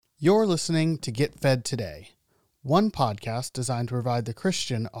You're listening to Get Fed Today, one podcast designed to provide the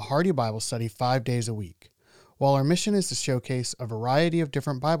Christian a hearty Bible study 5 days a week. While our mission is to showcase a variety of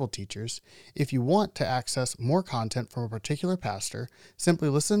different Bible teachers, if you want to access more content from a particular pastor, simply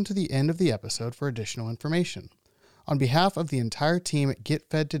listen to the end of the episode for additional information. On behalf of the entire team at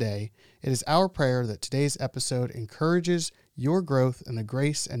Get Fed Today, it is our prayer that today's episode encourages your growth in the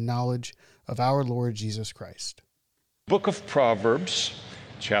grace and knowledge of our Lord Jesus Christ. Book of Proverbs,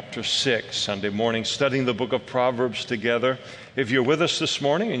 chapter 6, Sunday morning, studying the book of Proverbs together. If you're with us this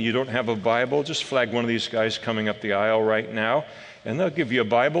morning and you don't have a Bible, just flag one of these guys coming up the aisle right now, and they'll give you a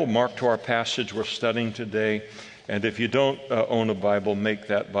Bible marked to our passage we're studying today. And if you don't own a Bible, make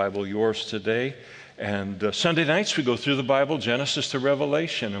that Bible yours today. And Sunday nights we go through the Bible, Genesis to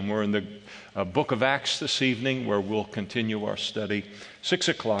Revelation, and we're in the book of Acts this evening where we'll continue our study. 6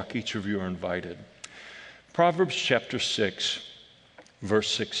 o'clock, each of you are invited. Proverbs chapter 6,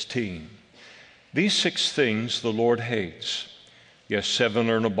 verse 16. These 6 things the Lord hates. Yes, 7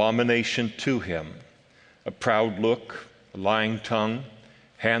 are an abomination to him: a proud look, a lying tongue,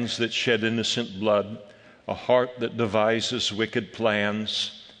 hands that shed innocent blood, a heart that devises wicked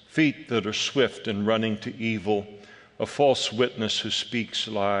plans, feet that are swift in running to evil, a false witness who speaks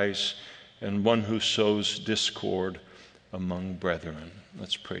lies, and one who sows discord among brethren.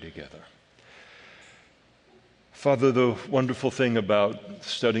 Let's pray together. Father, the wonderful thing about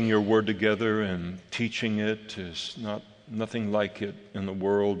studying your word together and teaching it is nothing like it in the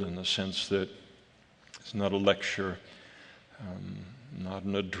world, in the sense that it's not a lecture, not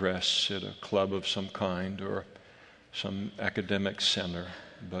an address at a club of some kind or some academic center,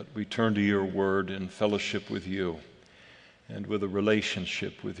 but we turn to your word in fellowship with you and with a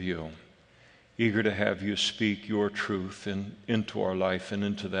relationship with you, eager to have you speak your truth into our life and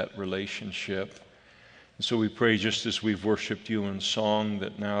into that relationship. And so we pray, just as we've worshiped you in song,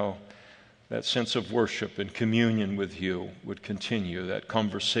 that now that sense of worship and communion with you would continue, that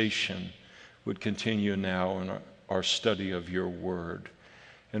conversation would continue now in our study of your word.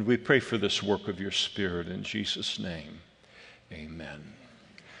 And we pray for this work of your Spirit in Jesus' name. Amen.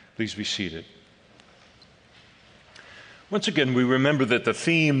 Please be seated. Once again, we remember that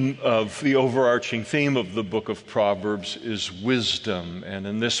the overarching theme of the book of Proverbs is wisdom. And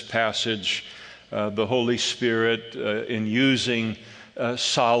in this passage, the Holy Spirit, in using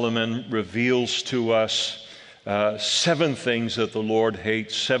Solomon, reveals to us 7 things that the Lord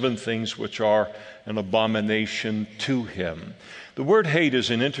hates, 7 things which are an abomination to him. The word hate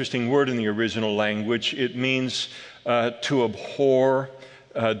is an interesting word in the original language. It means to abhor,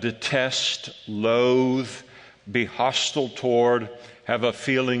 detest, loathe, be hostile toward, have a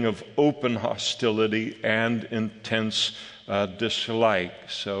feeling of open hostility and intense dislike.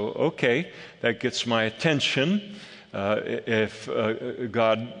 So, okay, that gets my attention. If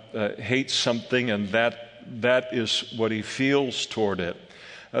God hates something, and that is what he feels toward it.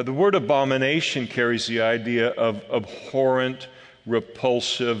 The word abomination carries the idea of abhorrent,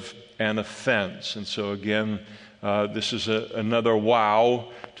 repulsive, and offense. And so again, this is another wow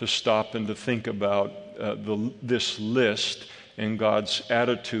to stop and to think about this list and God's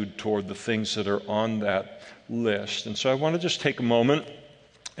attitude toward the things that are on that list. And so I want to just take a moment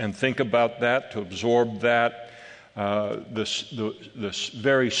and think about that, to absorb that. This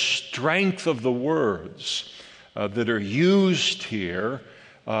very strength of the words that are used here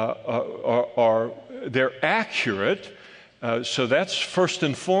they're accurate, so that's first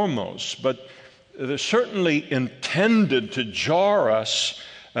and foremost, but they're certainly intended to jar us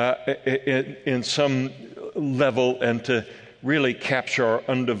in some level and to really capture our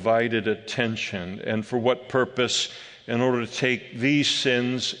undivided attention. And for what purpose? In order to take these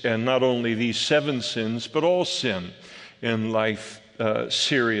sins, and not only these 7 sins, but all sin in life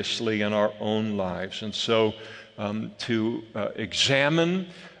seriously in our own lives. And so to examine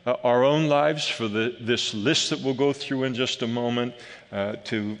our own lives for this list that we'll go through in just a moment,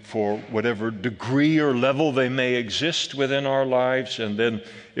 for whatever degree or level they may exist within our lives, and then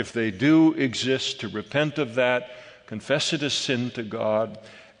if they do exist, to repent of that, confess it as sin to God,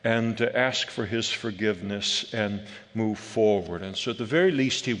 and to ask for his forgiveness and move forward. And so at the very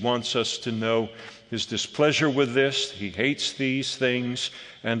least, he wants us to know his displeasure with this. He hates these things,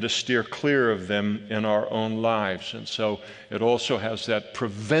 and to steer clear of them in our own lives. And so it also has that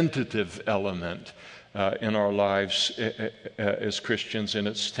preventative element in our lives as Christians, and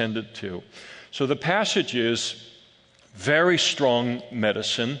it's tended to. So the passage is very strong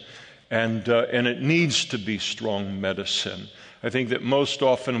medicine, and it needs to be strong medicine. I think that most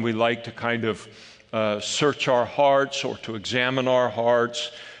often we like to kind of search our hearts or to examine our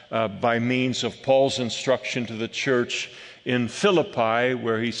hearts by means of Paul's instruction to the church in Philippi,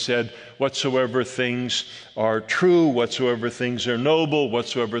 where he said, whatsoever things are true, whatsoever things are noble,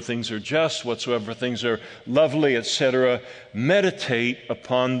 whatsoever things are just, whatsoever things are lovely, etc., meditate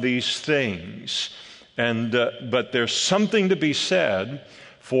upon these things. But there's something to be said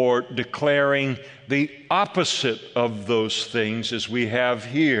for declaring the opposite of those things as we have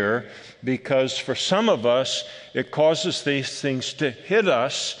here, because for some of us, it causes these things to hit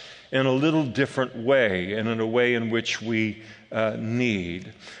us in a little different way, and in a way in which we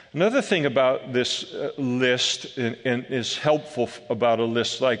need. Another thing about this list, and is helpful about a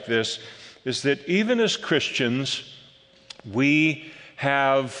list like this, is that even as Christians, we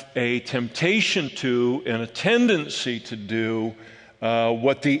have a temptation to and a tendency to do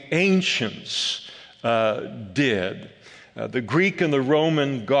what the ancients did. The Greek and the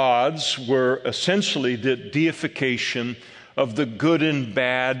Roman gods were essentially the deification of the good and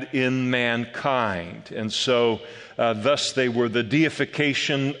bad in mankind. And so thus they were the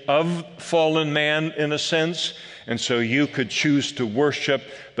deification of fallen man in a sense. And so you could choose to worship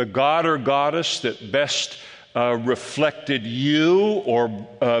the god or goddess that best reflected you or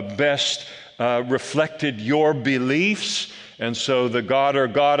best reflected your beliefs. And so the god or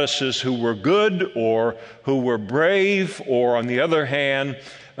goddesses who were good or who were brave, or on the other hand,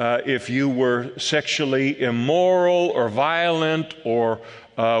 if you were sexually immoral or violent or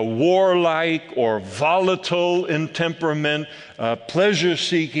warlike or volatile in temperament,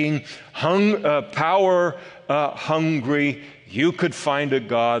 pleasure-seeking, power hungry, you could find a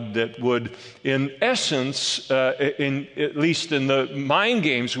God that would, in essence, at least in the mind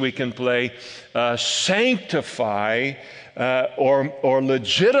games we can play, sanctify or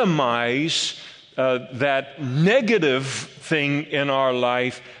legitimize that negative thing in our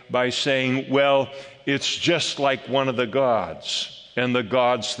life by saying, well, it's just like one of the gods, and the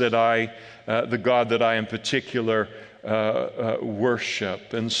God that I in particular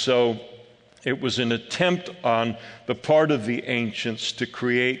worship. And so it was an attempt on the part of the ancients to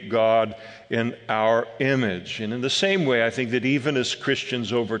create God in our image. And in the same way, I think that even as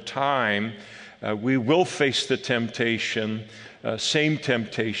Christians over time, we will face the temptation, same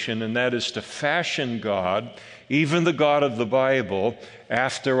temptation, and that is to fashion God, even the God of the Bible,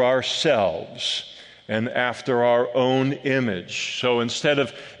 after ourselves and after our own image. So instead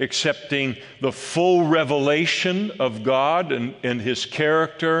of accepting the full revelation of God and His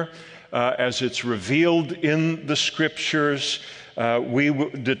character as it's revealed in the Scriptures, we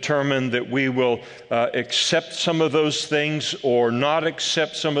determine that we will accept some of those things or not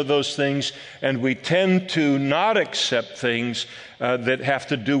accept some of those things, and we tend to not accept things that have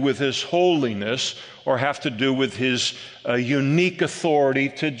to do with His holiness or have to do with His unique authority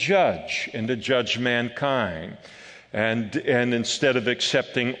to judge and to judge mankind. And instead of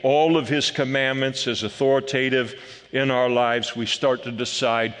accepting all of His commandments as authoritative in our lives, we start to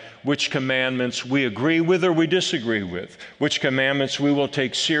decide which commandments we agree with or we disagree with, which commandments we will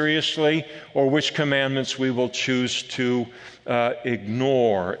take seriously or which commandments we will choose to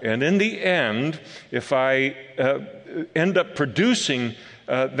ignore. And in the end, if I end up producing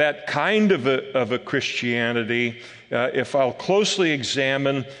that kind of a Christianity, if I'll closely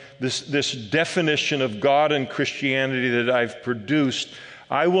examine this definition of God and Christianity that I've produced,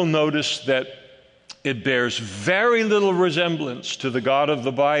 I will notice that it bears very little resemblance to the God of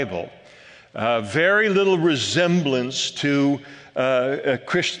the Bible, very little resemblance to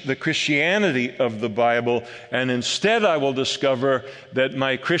the Christianity of the Bible, and instead I will discover that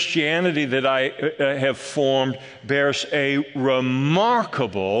my Christianity that I have formed bears a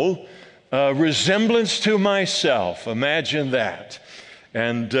remarkable resemblance to myself. Imagine that.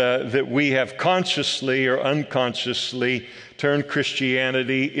 And that we have consciously or unconsciously turned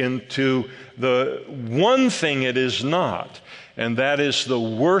Christianity into the one thing it is not, and that is the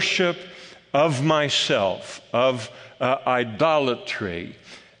worship of myself, of idolatry.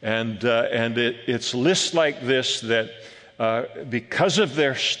 And it's lists like this that because of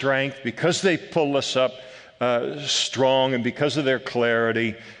their strength, because they pull us up strong, and because of their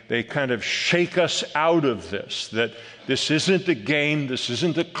clarity, they kind of shake us out of this, that this isn't a game, this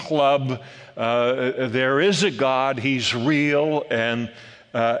isn't a club, there is a God, He's real, and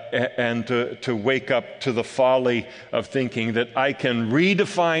to wake up to the folly of thinking that I can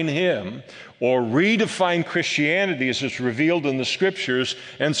redefine Him or redefine Christianity as it's revealed in the Scriptures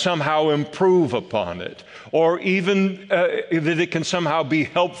and somehow improve upon it, or even that it can somehow be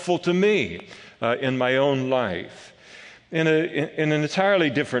helpful to me in my own life. In an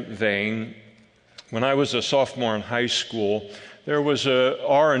entirely different vein, when I was a sophomore in high school, there was a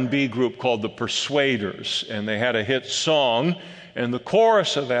R&B group called the Persuaders, and they had a hit song, And the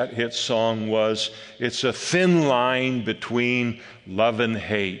chorus of that hit song was, "It's a thin line between love and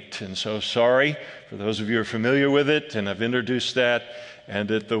hate." And so sorry for those of you who are familiar with it, and I've introduced that,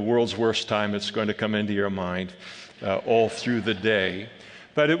 and at the world's worst time, it's going to come into your mind all through the day.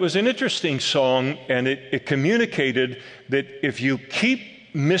 But it was an interesting song, and it communicated that if you keep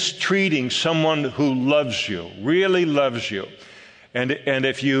mistreating someone who loves you, really loves you, and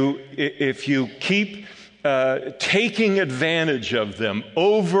if you keep taking advantage of them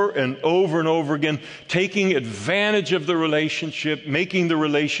over and over and over again, taking advantage of the relationship, making the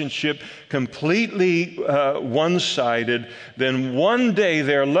relationship completely one-sided, then one day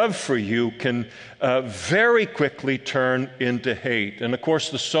their love for you can very quickly turn into hate. And of course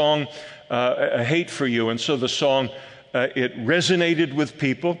the song, "A Hate for You," and so the song, it resonated with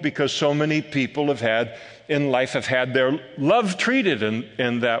people because so many people have had their love treated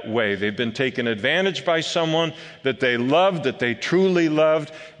in that way. They've been taken advantage by someone that they loved, that they truly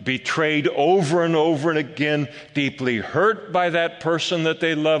loved, betrayed over and over and again, deeply hurt by that person that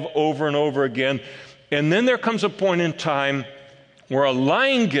they love over and over again. And then there comes a point in time where a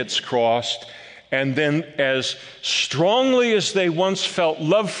line gets crossed, and then as strongly as they once felt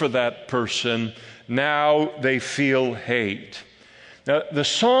love for that person, now they feel hate. Now, the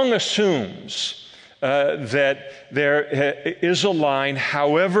song assumes that there is a line,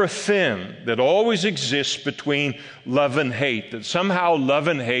 however thin, that always exists between love and hate, that somehow love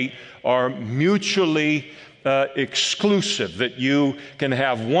and hate are mutually exclusive, that you can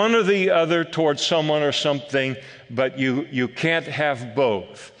have one or the other towards someone or something, but you can't have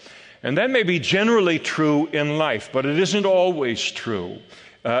both. And that may be generally true in life, but it isn't always true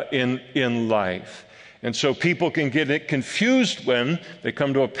in life. And so people can get it confused when they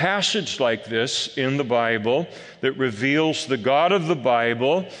come to a passage like this in the Bible that reveals the God of the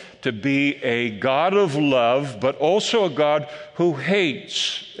Bible to be a God of love, but also a God who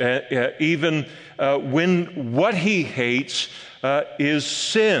hates, even when what he hates is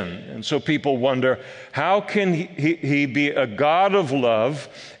sin. And so people wonder, how can he be a God of love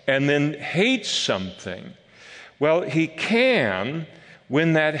and then hate something? Well, he can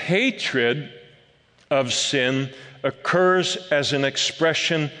when that hatred of sin occurs as an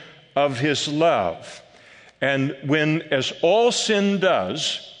expression of his love. And when, as all sin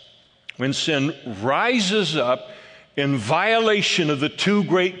does, when sin rises up in violation of the two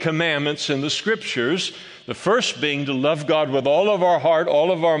great commandments in the Scriptures, the first being to love God with all of our heart,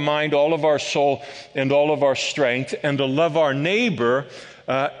 all of our mind, all of our soul, and all of our strength, and to love our neighbor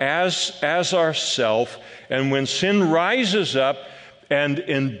as ourself. And when sin rises up and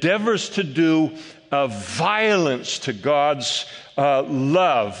endeavors to do violence to God's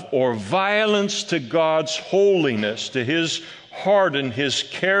love, or violence to God's holiness, to his heart and his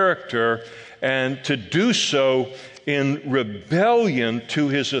character, and to do so in rebellion to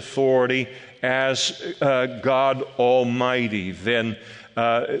his authority as God Almighty, then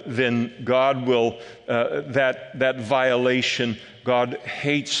God will, that violation, God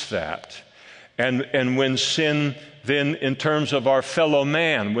hates that. And when sin, then in terms of our fellow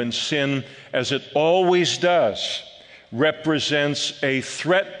man, when sin, as it always does, represents a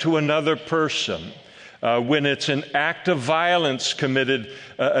threat to another person, when it's an act of violence committed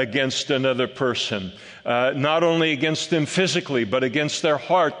against another person, not only against them physically, but against their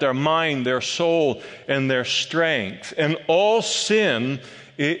heart, their mind, their soul, and their strength. And all sin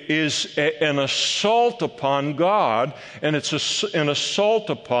is an assault upon God, and it's an assault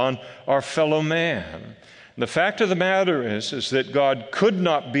upon our fellow man. The fact of the matter is that God could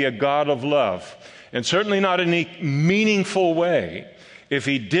not be a God of love, and certainly not in any meaningful way, if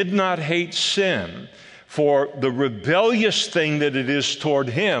he did not hate sin for the rebellious thing that it is toward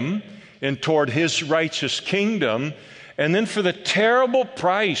him and toward his righteous kingdom, and then for the terrible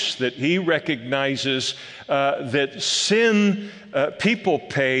price that he recognizes that sin, people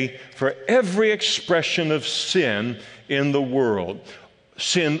pay for every expression of sin in the world.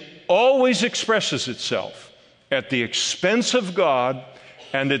 Sin always expresses itself at the expense of God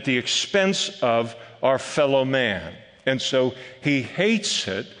and at the expense of our fellow man. And so he hates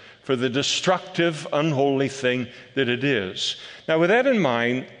it for the destructive, unholy thing that it is. Now, with that in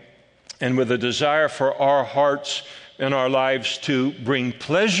mind, and with a desire for our hearts and our lives to bring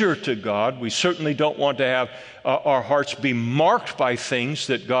pleasure to God, we certainly don't want to have our hearts be marked by things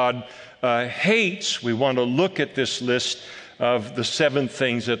that God hates. We want to look at this list of the 7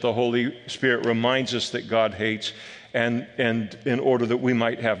 things that the Holy Spirit reminds us that God hates, and in order that we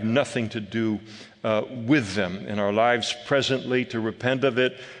might have nothing to do with them in our lives presently, to repent of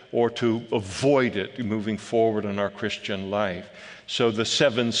it or to avoid it moving forward in our Christian life. So the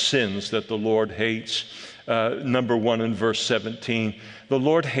 7 sins that the Lord hates, number 1 in verse 17. The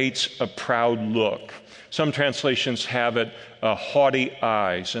Lord hates a proud look. Some translations have it, haughty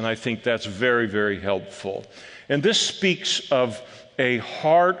eyes, and I think that's very, very helpful. And this speaks of a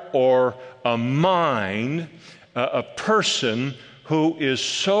heart or a mind, a person who is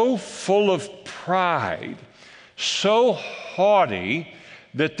so full of pride, so haughty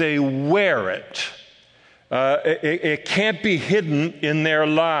that they wear it. It can't be hidden in their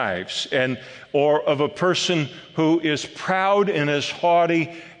lives, or of a person who is proud and is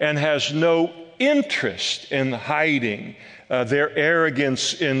haughty and has no interest in hiding their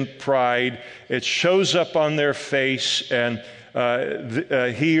arrogance and pride. It shows up on their face, and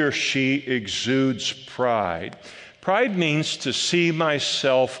he or she exudes pride. Pride means to see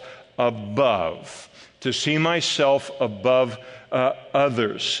myself above, to see myself above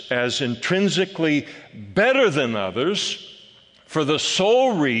others, as intrinsically better than others, for the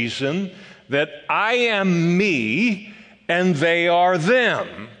sole reason that I am me and they are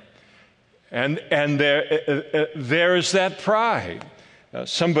them. And there is that pride.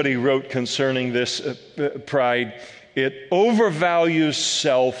 Somebody wrote concerning this pride, it overvalues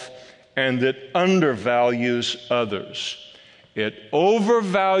self and it undervalues others. It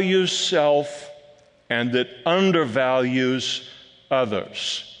overvalues self and it undervalues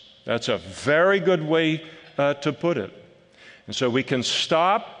others. That's a very good way to put it. And so we can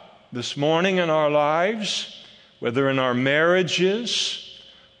stop this morning in our lives, whether in our marriages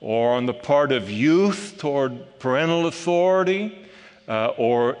or on the part of youth toward parental authority,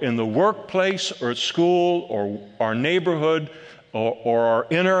 or in the workplace or at school or our neighborhood or our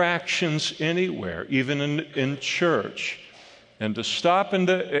interactions anywhere, even in church. And to stop and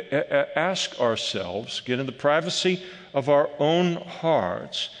to ask ourselves, get in the privacy of our own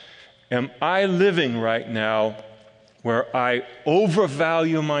hearts, am I living right now where I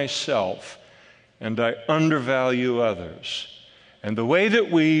overvalue myself and I undervalue others? And the way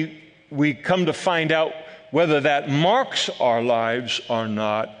that we come to find out whether that marks our lives or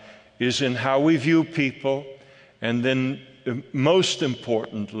not is in how we view people, and then most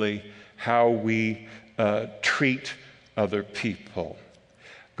importantly, how we treat other people.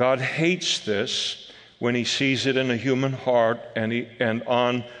 God hates this when he sees it in a human heart and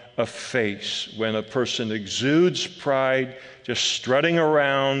on a face, when a person exudes pride, just strutting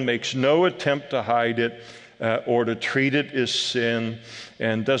around, makes no attempt to hide it or to treat it as sin,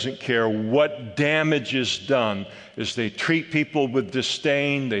 and doesn't care what damage is done as they treat people with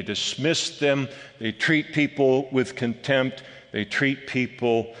disdain, they dismiss them, they treat people with contempt, they treat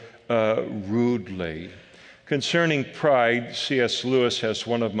people rudely. Concerning pride, C.S. Lewis has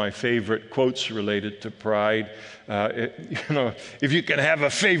one of my favorite quotes related to pride. If you can have a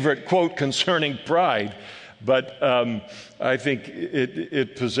favorite quote concerning pride, but I think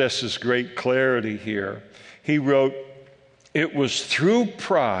it possesses great clarity here. He wrote, "It was through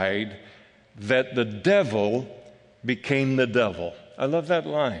pride that the devil became the devil." I love that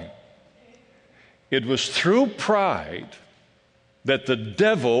line. It was through pride that the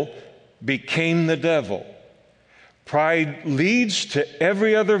devil became the devil. Pride leads to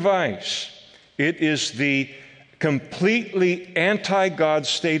every other vice. It is the completely anti-God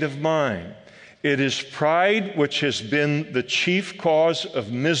state of mind. It is pride which has been the chief cause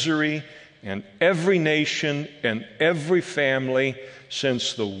of misery in every nation and every family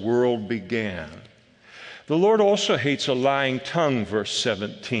since the world began. The Lord also hates a lying tongue, verse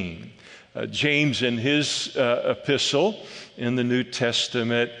 17. James, in his epistle in the New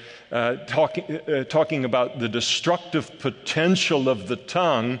Testament, talking about the destructive potential of the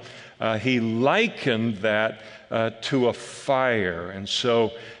tongue, he likened that to a fire. And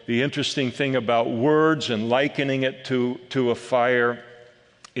so the interesting thing about words and likening it to a fire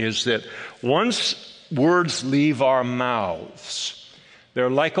is that once words leave our mouths, they're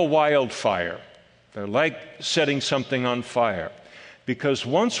like a wildfire. They're like setting something on fire. Because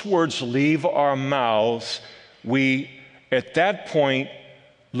once words leave our mouths, we, at that point,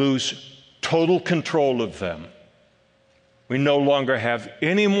 lose total control of them. We no longer have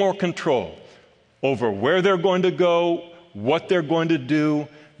any more control over where they're going to go, what they're going to do,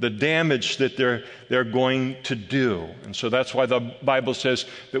 the damage that they're going to do. And so that's why the Bible says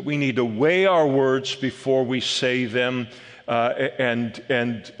that we need to weigh our words before we say them, and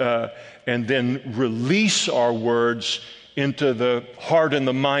then release our words into the heart and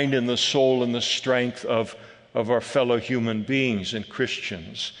the mind and the soul and the strength of our fellow human beings and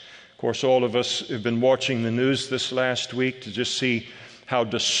Christians. Of course, all of us have been watching the news this last week to just see how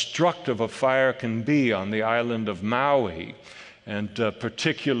destructive a fire can be on the island of Maui. And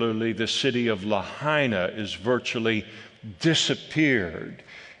particularly the city of Lahaina is virtually disappeared.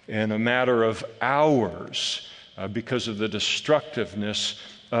 in a matter of hours because of the destructiveness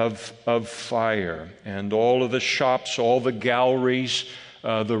of fire. And all of the shops, all the galleries,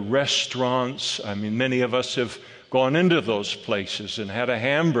 the restaurants. I mean, many of us have gone into those places and had a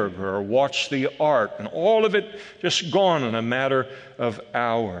hamburger or watched the art, and all of it just gone in a matter of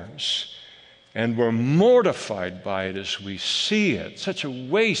hours. And we're mortified by it as we see it. Such a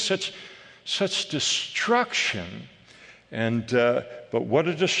waste, such destruction. And but what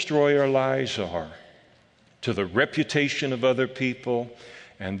a destroyer lies are to the reputation of other people,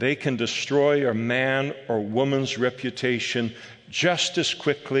 and they can destroy a man or woman's reputation just as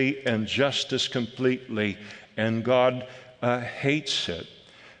quickly and just as completely, and God hates it,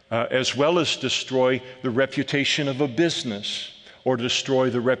 as well as destroy the reputation of a business or destroy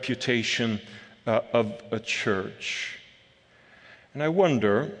the reputation of a church. And I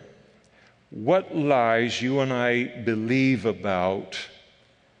wonder what lies you and I believe about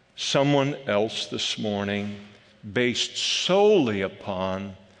someone else this morning based solely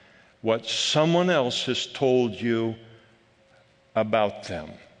upon what someone else has told you about them.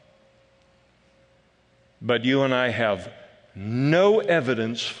 But you and I have no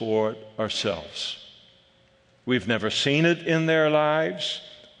evidence for it ourselves. We've never seen it in their lives,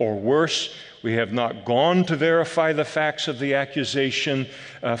 or worse, we have not gone to verify the facts of the accusation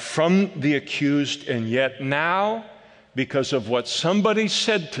from the accused, and yet now, because of what somebody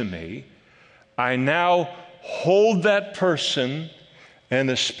said to me, I now hold that person in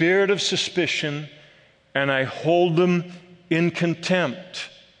the spirit of suspicion, and I hold them in contempt.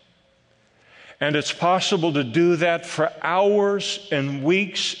 And it's possible to do that for hours and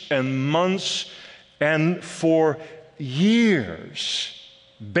weeks and months and for years,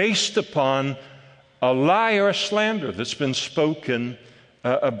 based upon a lie or a slander that's been spoken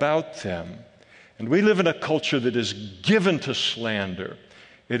about them. And we live in a culture that is given to slander.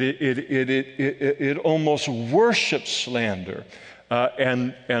 It almost worships slander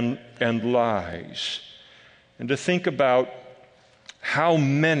and lies. And to think about how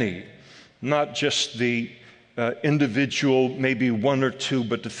many, not just the individual, maybe one or two,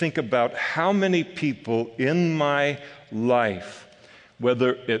 but to think about how many people in my life,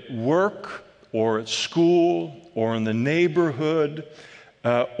 whether at work or at school or in the neighborhood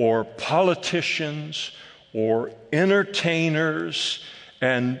or politicians or entertainers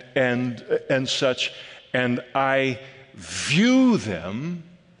and such, and I view them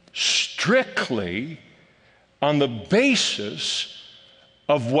strictly on the basis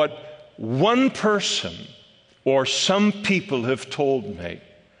of what one person or some people have told me.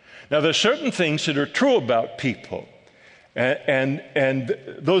 Now, there are certain things that are true about people, and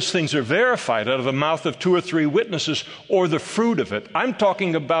those things are verified out of the mouth of 2 or 3 witnesses or the fruit of it. I'm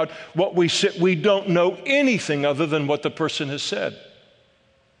talking about what we don't know anything other than what the person has said.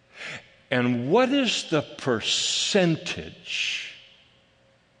 And what is the percentage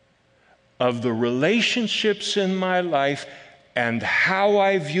of the relationships in my life and how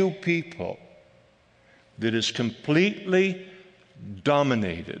I view people that is completely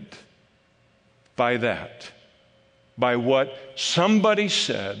dominated by that, by what somebody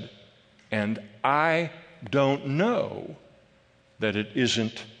said, and I don't know that it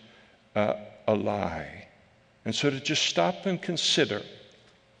isn't a lie. And so to just stop and consider,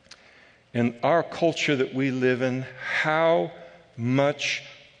 in our culture that we live in, how much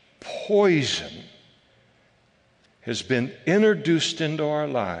poison has been introduced into our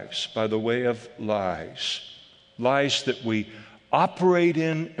lives by the way of lies. Lies that we operate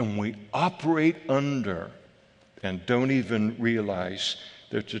in and we operate under and don't even realize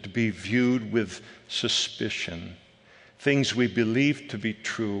they're to be viewed with suspicion. Things we believe to be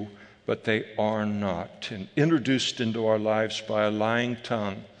true, but they are not, and introduced into our lives by a lying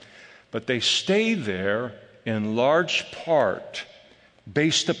tongue. But they stay there in large part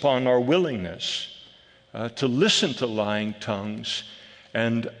based upon our willingness to listen to lying tongues.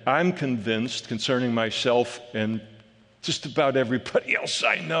 And I'm convinced, concerning myself and just about everybody else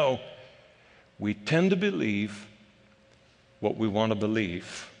I know, we tend to believe what we want to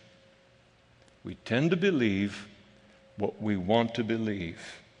believe. We tend to believe what we want to believe,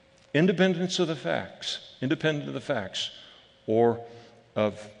 independent of the facts, or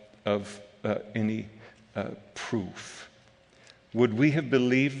of any proof. Would we have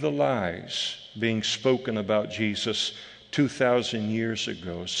believed the lies being spoken about Jesus 2,000 years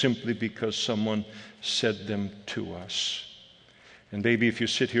ago simply because someone said them to us? And maybe if you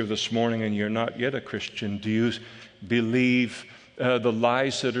sit here this morning and you're not yet a Christian, do you believe the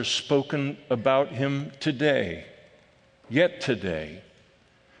lies that are spoken about him today, yet today,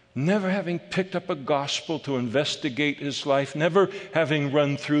 never having picked up a gospel to investigate his life, never having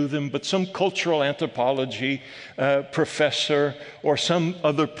run through them, but some cultural anthropology professor or some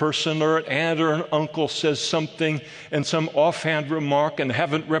other person or an aunt or an uncle says something and some offhand remark and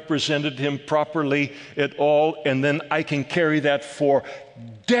haven't represented him properly at all, and then I can carry that for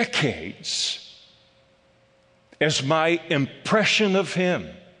decades as my impression of him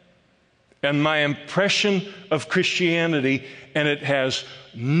and my impression of Christianity, and it has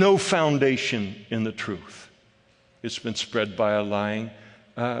no foundation in the truth. It's been spread by a lying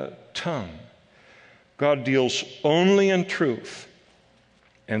tongue. God deals only in truth.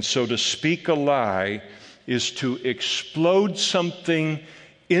 And so to speak a lie is to explode something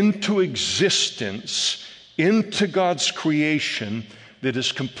into existence, into God's creation that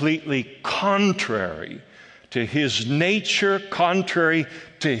is completely contrary to his nature, contrary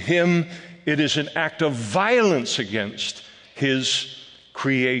to him. It is an act of violence against his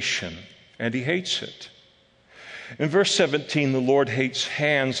creation, and he hates it. In verse 17, the Lord hates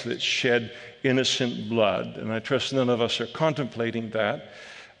hands that shed innocent blood, and I trust none of us are contemplating that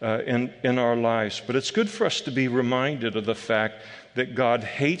in our lives. But it's good for us to be reminded of the fact that God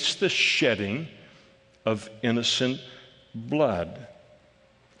hates the shedding of innocent blood.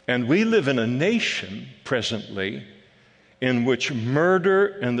 And we live in a nation presently in which murder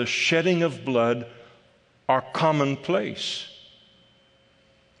and the shedding of blood are commonplace.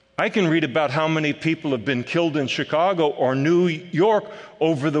 I can read about how many people have been killed in Chicago or New York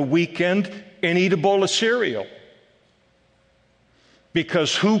over the weekend and eat a bowl of cereal.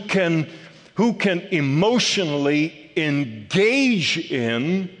 Because who can emotionally engage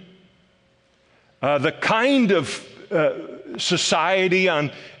in the kind of society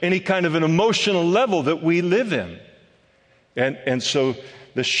on any kind of an emotional level that we live in? And so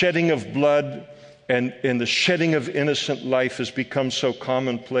the shedding of blood and the shedding of innocent life has become so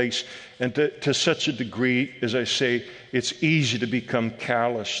commonplace, and to such a degree, as I say, it's easy to become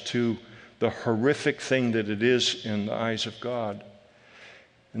callous to the horrific thing that it is in the eyes of God.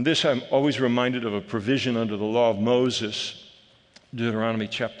 And this, I'm always reminded of a provision under the law of Moses, Deuteronomy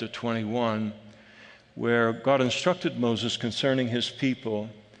chapter 21, where God instructed Moses concerning his people.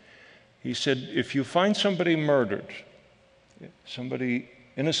 He said, if you find somebody murdered,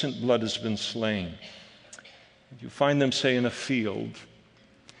 innocent blood has been slain, if you find them, say, in a field,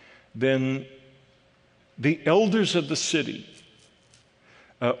 then the elders of the city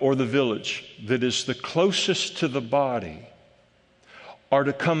or the village that is the closest to the body are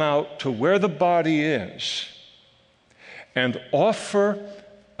to come out to where the body is and offer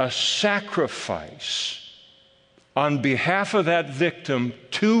a sacrifice on behalf of that victim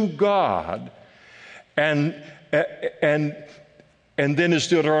to God, and then, as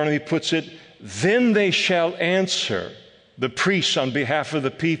Deuteronomy puts it, then they shall answer the priests on behalf of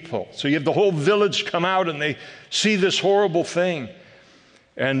the people. So you have the whole village come out and they see this horrible thing.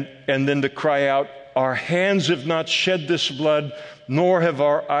 And then to cry out, our hands have not shed this blood, nor have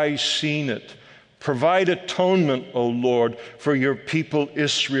our eyes seen it. Provide atonement, O Lord, for your people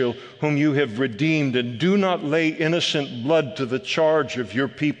Israel, whom you have redeemed, and do not lay innocent blood to the charge of your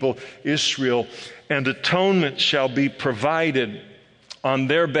people Israel. And atonement shall be provided on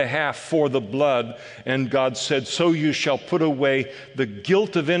their behalf for the blood. And God said, so you shall put away the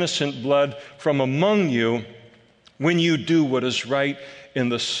guilt of innocent blood from among you when you do what is right in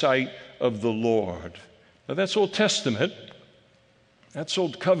the sight of the Lord. Now that's Old Testament. That's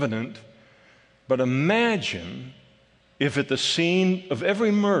Old Covenant. But imagine if at the scene of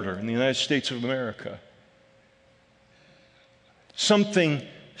every murder in the United States of America, something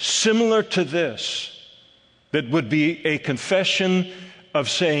similar to this, that would be a confession of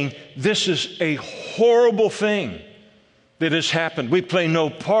saying, this is a horrible thing that has happened. We play no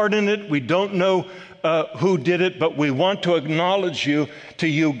part in it. We don't know who did it, but we want to acknowledge you,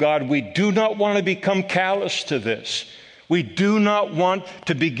 God. We do not want to become callous to this. We do not want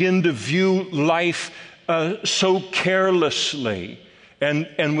to begin to view life so carelessly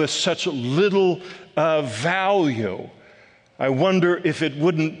and with such little value. I wonder if it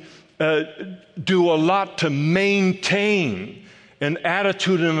wouldn't do a lot to maintain an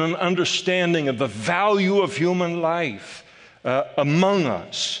attitude and an understanding of the value of human life among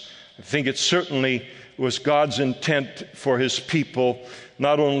us. I think it certainly was God's intent for his people,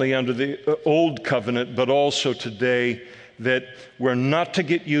 not only under the old covenant, but also today, that we're not to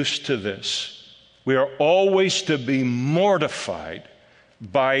get used to this. We are always to be mortified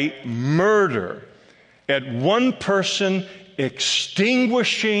by murder at one person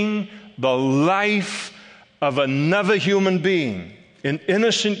extinguishing the life of another human being, an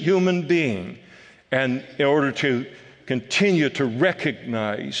innocent human being, and in order to continue to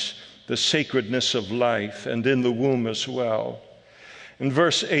recognize the sacredness of life and in the womb as well. In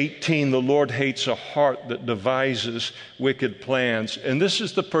verse 18, the Lord hates a heart that devises wicked plans. And this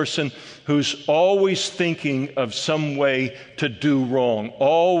is the person who's always thinking of some way to do wrong,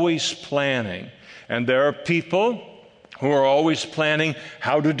 always planning. And there are people who are always planning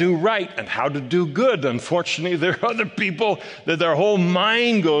how to do right and how to do good. Unfortunately, there are other people that their whole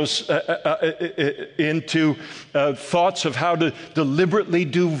mind goes into thoughts of how to deliberately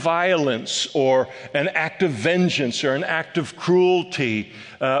do violence or an act of vengeance or an act of cruelty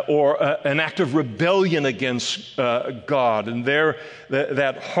or an act of rebellion against God. And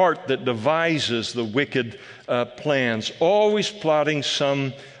that heart that devises the wicked plans, always plotting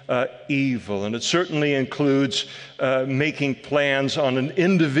some evil. And it certainly includes making plans on an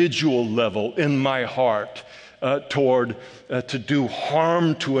individual level in my heart toward to do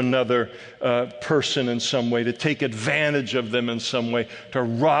harm to another person in some way, to take advantage of them in some way, to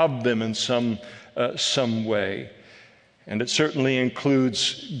rob them in some way. And it certainly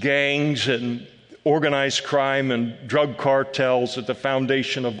includes gangs and organized crime and drug cartels. At the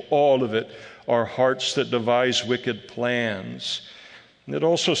foundation of all of it are hearts that devise wicked plans. It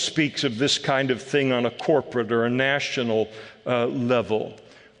also speaks of this kind of thing on a corporate or a national level,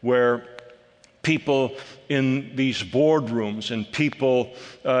 where people in these boardrooms and people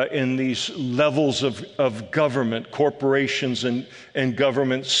in these levels of government, corporations and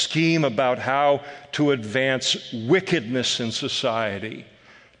government, scheme about how to advance wickedness in society,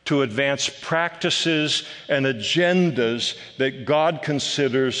 to advance practices and agendas that God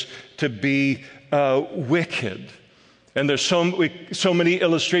considers to be wicked. And there's so many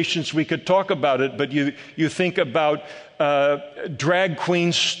illustrations we could talk about it, but you think about drag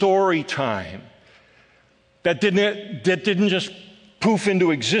queen story time. That didn't just poof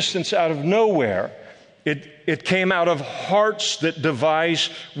into existence out of nowhere. It came out of hearts that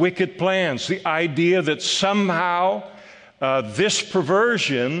devise wicked plans. The idea that somehow this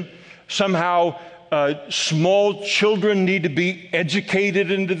perversion, somehow small children need to be educated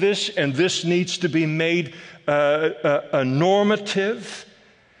into this, and this needs to be made a normative,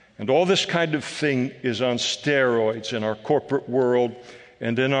 and all this kind of thing is on steroids in our corporate world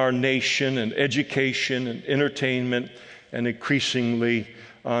and in our nation, and education and entertainment, and increasingly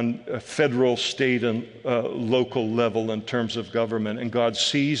on a federal, state, and local level in terms of government. And God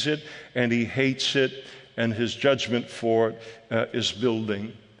sees it, and He hates it, and His judgment for it is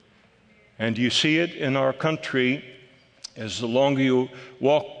building. And you see it in our country as the longer you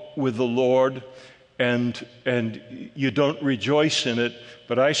walk with the Lord, and you don't rejoice in it,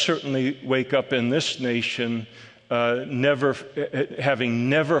 but I certainly wake up in this nation having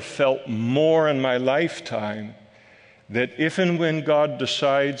never felt more in my lifetime that if and when God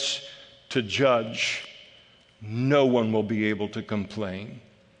decides to judge, no one will be able to complain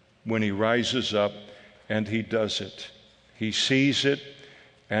when He rises up and He does it. He sees it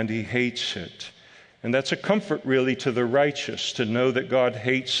and He hates it. And that's a comfort, really, to the righteous, to know that God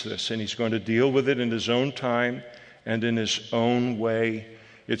hates this and He's going to deal with it in His own time and in His own way.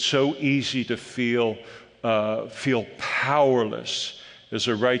 It's so easy to feel powerless as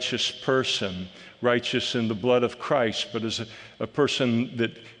a righteous person, righteous in the blood of Christ, but as a person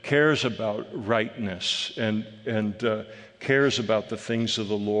that cares about rightness and cares about the things of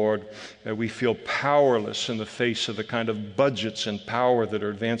the Lord. We feel powerless in the face of the kind of budgets and power that are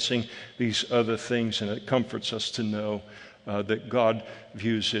advancing these other things, and it comforts us to know that God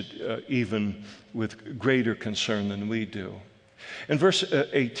views it even with greater concern than we do. In verse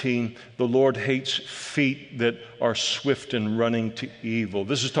 18, the Lord hates feet that are swift in running to evil.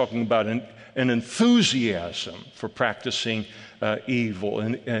 This is talking about an enthusiasm for practicing evil,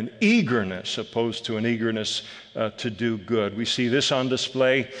 and eagerness opposed to an eagerness to do good. We see this on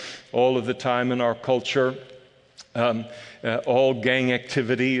display all of the time in our culture. All gang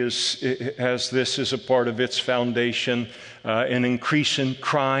activity has this as a part of its foundation. An increase in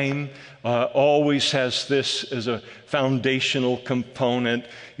crime always has this as a foundational component.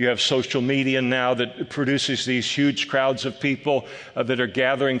 You have social media now that produces these huge crowds of people that are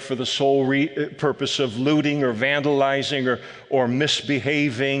gathering for the sole purpose of looting or vandalizing or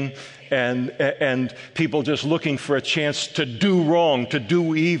misbehaving, and people just looking for a chance to do wrong, to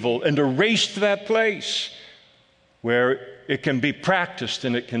do evil, and to race to that place where it can be practiced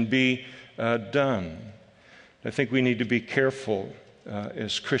and it can be done. I think we need to be careful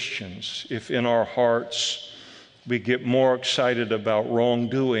as Christians if in our hearts we get more excited about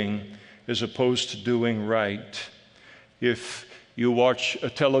wrongdoing as opposed to doing right. If you watch a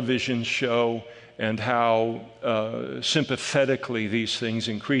television show and how sympathetically these things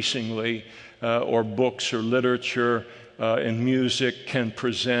increasingly or books or literature and music can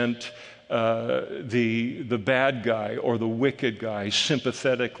present the bad guy or the wicked guy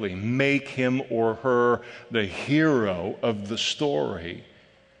sympathetically, make him or her the hero of the story.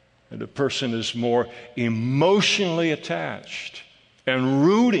 And a person is more emotionally attached and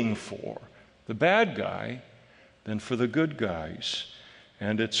rooting for the bad guy than for the good guys.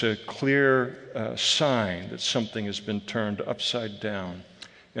 And it's a clear sign that something has been turned upside down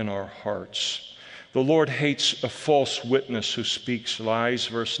in our hearts. The Lord hates a false witness who speaks lies,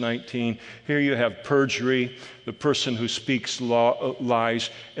 verse 19. Here you have perjury, the person who speaks lies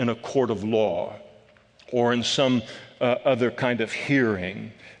in a court of law or in some other kind of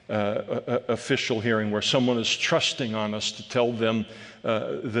hearing, official hearing, where someone is trusting on us to tell them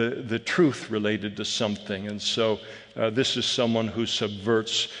the truth related to something. And so this is someone who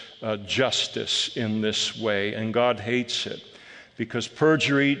subverts justice in this way, and God hates it because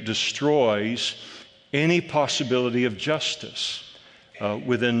perjury destroys any possibility of justice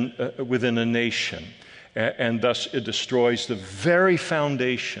within a nation, and thus it destroys the very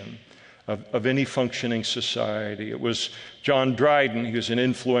foundation of any functioning society. It was John Dryden, he was an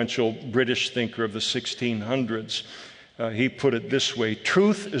influential British thinker of the 1600s. He put it this way: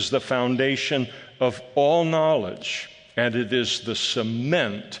 truth is the foundation of all knowledge, and it is the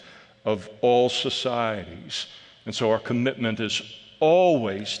cement of all societies. And so our commitment is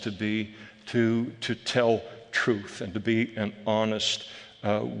always to tell truth and to be an honest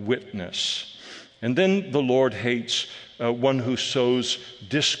witness. And then the Lord hates one who sows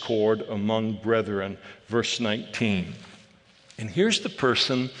discord among brethren, verse 19. And here's the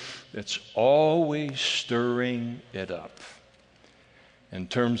person that's always stirring it up in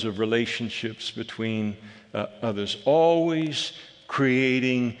terms of relationships between others, always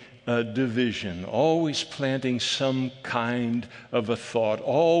creating division, always planting some kind of a thought,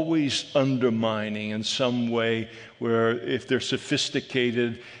 always undermining in some way where if they're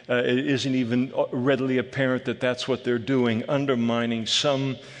sophisticated, it isn't even readily apparent that that's what they're doing, undermining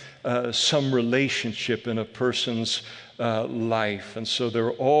some relationship in a person's life. And so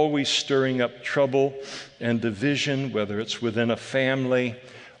they're always stirring up trouble and division, whether it's within a family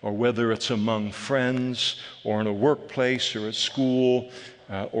or whether it's among friends or in a workplace or at school,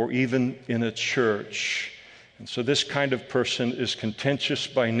 or even in a church. And so this kind of person is contentious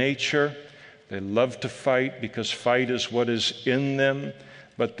by nature. They love to fight because fight is what is in them,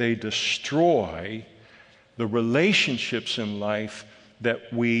 but they destroy the relationships in life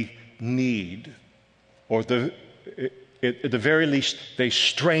that we need. Or at the very least, they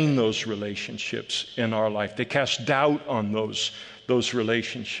strain those relationships in our life. They cast doubt on those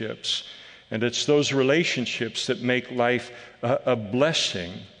relationships. And it's those relationships that make life a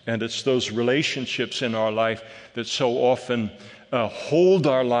blessing. And it's those relationships in our life that so often hold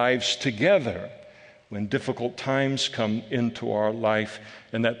our lives together when difficult times come into our life.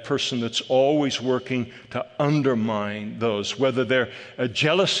 And that person that's always working to undermine those, whether they're a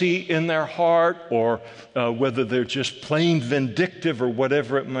jealousy in their heart or whether they're just plain vindictive or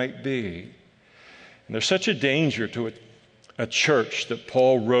whatever it might be. And there's such a danger to it. A church that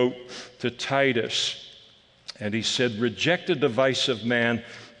Paul wrote to Titus, and he said, reject a device of man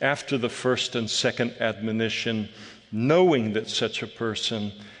after the first and second admonition, knowing that such a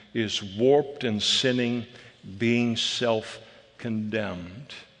person is warped and sinning, being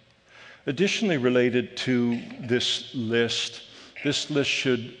self-condemned. Additionally, related to this list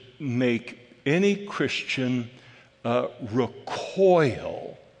should make any Christian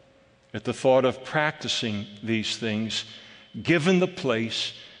recoil at the thought of practicing these things, given the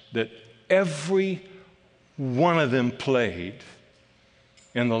place that every one of them played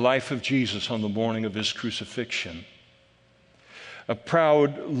in the life of Jesus on the morning of his crucifixion. A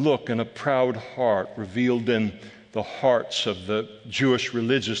proud look and a proud heart revealed in the hearts of the Jewish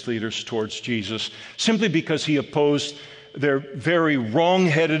religious leaders towards Jesus, simply because he opposed their very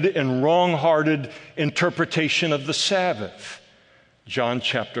wrong-headed and wrong-hearted interpretation of the Sabbath. John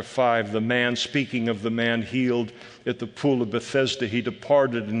chapter 5, the man, speaking of the man healed at the pool of Bethesda, he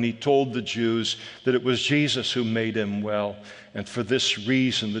departed and he told the Jews that it was Jesus who made him well. And for this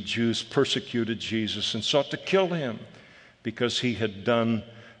reason, the Jews persecuted Jesus and sought to kill him because he had done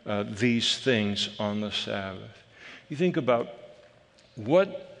these things on the Sabbath. You think about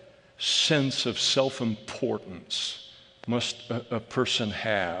what sense of self-importance must a person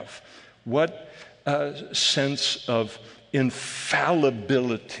have? What sense of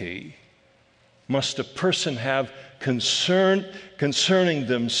infallibility must a person have concerning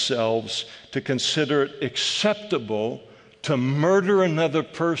themselves to consider it acceptable to murder another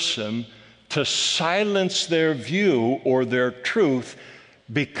person, to silence their view or their truth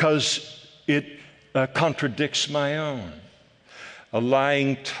because it contradicts my own. A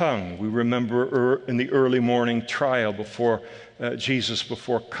lying tongue. We remember in the early morning trial before Jesus,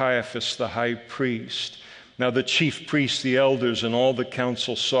 before Caiaphas, the high priest. Now the chief priests, the elders, and all the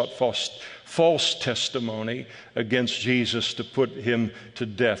council sought false testimony against Jesus to put him to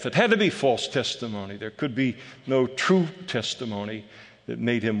death. It had to be false testimony. There could be no true testimony that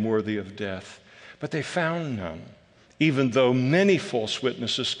made him worthy of death. But they found none. Even though many false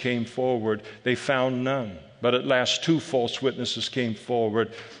witnesses came forward, they found none. But at last 2 false witnesses came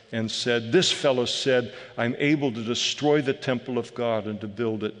forward and said, "This fellow said, I'm able to destroy the temple of God and to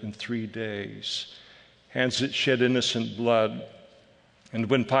build it in 3 days." Hands that shed innocent blood. And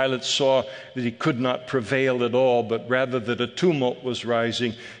when Pilate saw that he could not prevail at all, but rather that a tumult was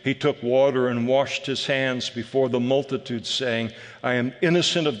rising, he took water and washed his hands before the multitude, saying, "I am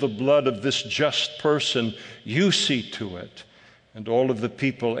innocent of the blood of this just person. You see to it." And all of the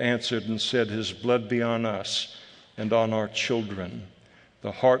people answered and said, "His blood be on us and on our children."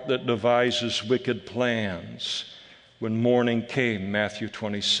 The heart that devises wicked plans. When morning came, Matthew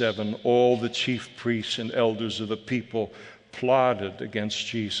 27, all the chief priests and elders of the people plotted against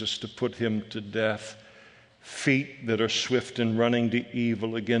Jesus to put him to death. Feet that are swift in running to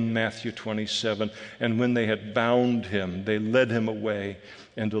evil, again Matthew 27. And when they had bound him, they led him away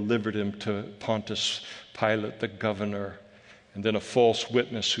and delivered him to Pontius Pilate, the governor. And then a false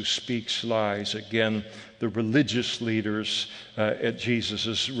witness who speaks lies. Again, the religious leaders at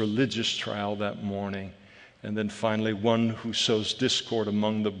Jesus' religious trial that morning. And then finally, one who sows discord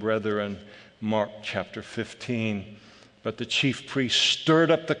among the brethren, Mark chapter 15. But the chief priest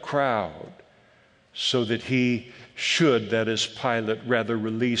stirred up the crowd so that he should, that is Pilate, rather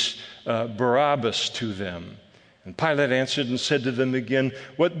release Barabbas to them. And Pilate answered and said to them again,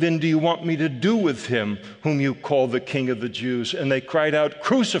 "What then do you want me to do with him whom you call the King of the Jews?" And they cried out,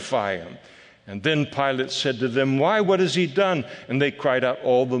 "Crucify him." And then Pilate said to them, "Why, what has he done?" And they cried out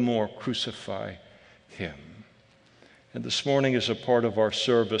all the more, "Crucify him." And this morning, as a part of our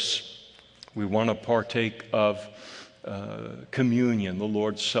service, we want to partake of communion, the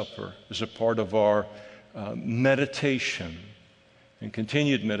Lord's Supper, as a part of our meditation and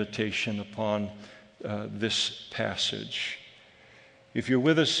continued meditation upon this passage. If you're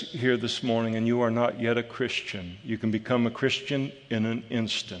with us here this morning and you are not yet a Christian, you can become a Christian in an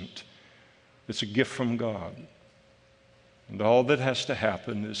instant. It's a gift from God. And all that has to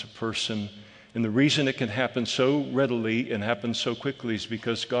happen is a person, and the reason it can happen so readily and happen so quickly is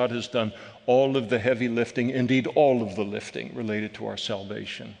because God has done all of the heavy lifting, indeed all of the lifting related to our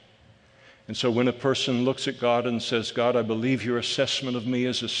salvation. And so when a person looks at God and says, "God, I believe your assessment of me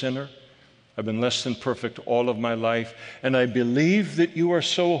as a sinner. I've been less than perfect all of my life, and I believe that you are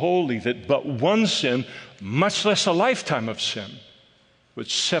so holy that but one sin, much less a lifetime of sin, would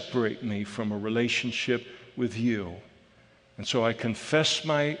separate me from a relationship with you. And so I confess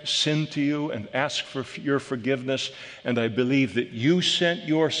my sin to you and ask for your forgiveness, and I believe that you sent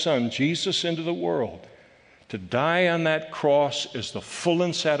your Son, Jesus, into the world to die on that cross as the full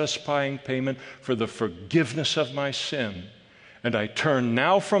and satisfying payment for the forgiveness of my sin. And I turn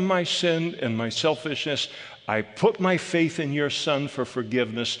now from my sin and my selfishness. I put my faith in your Son for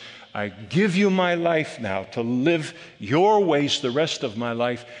forgiveness. I give you my life now to live your ways the rest of my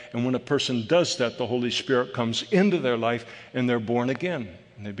life." And when a person does that, the Holy Spirit comes into their life and they're born again.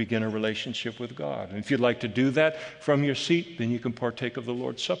 And they begin a relationship with God. And if you'd like to do that from your seat, then you can partake of the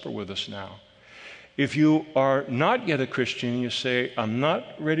Lord's Supper with us now. If you are not yet a Christian and you say, "I'm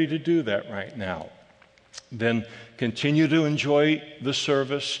not ready to do that right now," then continue to enjoy the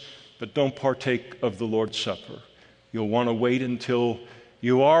service, but don't partake of the Lord's Supper. You'll want to wait until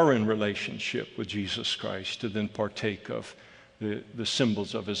you are in relationship with Jesus Christ to then partake of the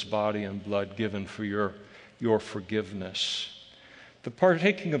symbols of his body and blood given for your forgiveness. The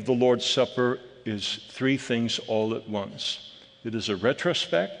partaking of the Lord's Supper is 3 things all at once. It is a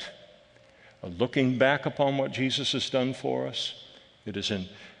retrospect, a looking back upon what Jesus has done for us. It is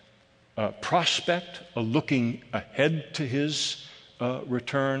a prospect, a looking ahead to his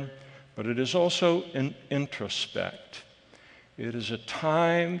return, but it is also an introspect. It is a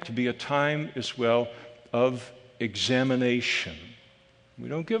time as well of examination. We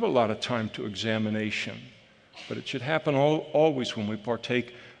don't give a lot of time to examination, but it should happen always when we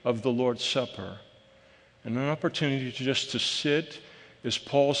partake of the Lord's Supper. And an opportunity to sit, as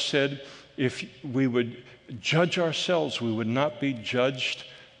Paul said, if we would judge ourselves, we would not be judged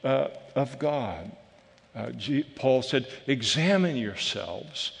of God. Paul said, "Examine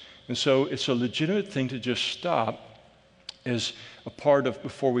yourselves." And so it's a legitimate thing to just stop as a part of,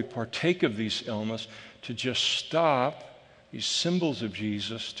 before we partake of these elements, to just stop these symbols of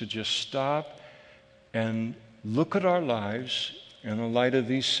Jesus, to just stop and look at our lives in the light of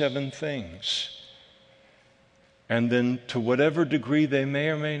these 7 things. And then, to whatever degree they may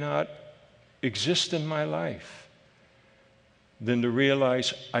or may not exist in my life, then to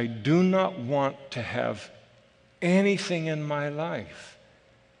realize I do not want to have anything in my life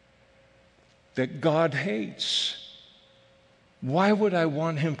that God hates. Why would I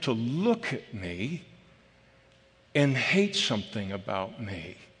want him to look at me and hate something about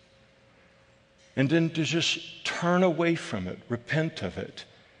me? And then to just turn away from it, repent of it,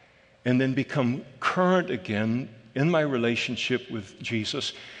 and then become current again in my relationship with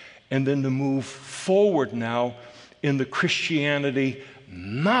Jesus, and then to move forward now in the Christianity,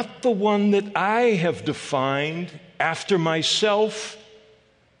 not the one that I have defined after myself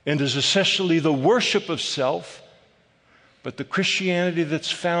and is essentially the worship of self, but the Christianity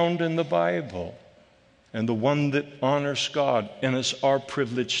that's found in the Bible and the one that honors God and is our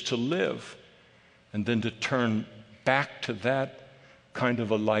privilege to live, and then to turn back to that kind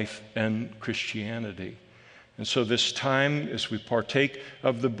of a life and Christianity. And so this time, as we partake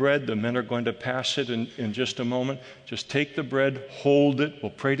of the bread, the men are going to pass it in just a moment. Just take the bread, hold it,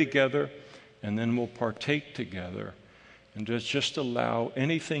 we'll pray together, and then we'll partake together. And just allow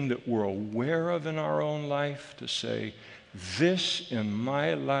anything that we're aware of in our own life to say, this in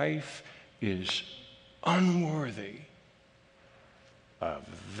my life is unworthy of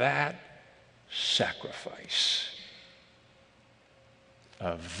that sacrifice,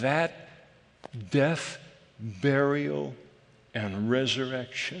 of that death, burial, and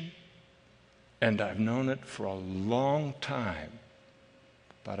resurrection. And I've known it for a long time,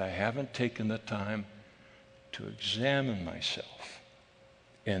 but I haven't taken the time to examine myself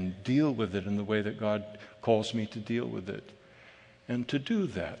and deal with it in the way that God calls me to deal with it. And to do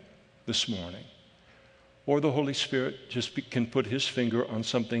that this morning, or the Holy Spirit just can put his finger on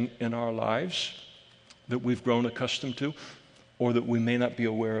something in our lives that we've grown accustomed to, or that we may not be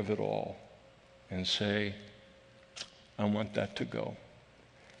aware of at all, and say, I want that to go.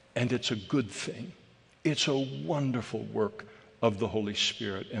 And it's a good thing. It's a wonderful work of the Holy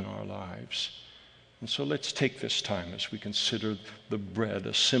Spirit in our lives. And so let's take this time as we consider the bread,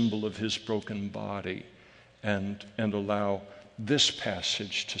 a symbol of his broken body, and allow this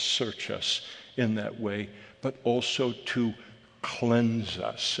passage to search us in that way, but also to cleanse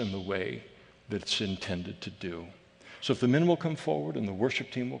us in the way that it's intended to do. So if the men will come forward and the worship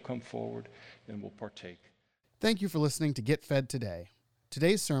team will come forward, and we'll partake. Thank you for listening to Get Fed Today.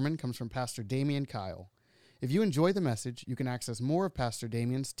 Today's sermon comes from Pastor Damian Kyle. If you enjoy the message, you can access more of Pastor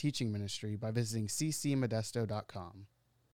Damian's teaching ministry by visiting ccmodesto.com.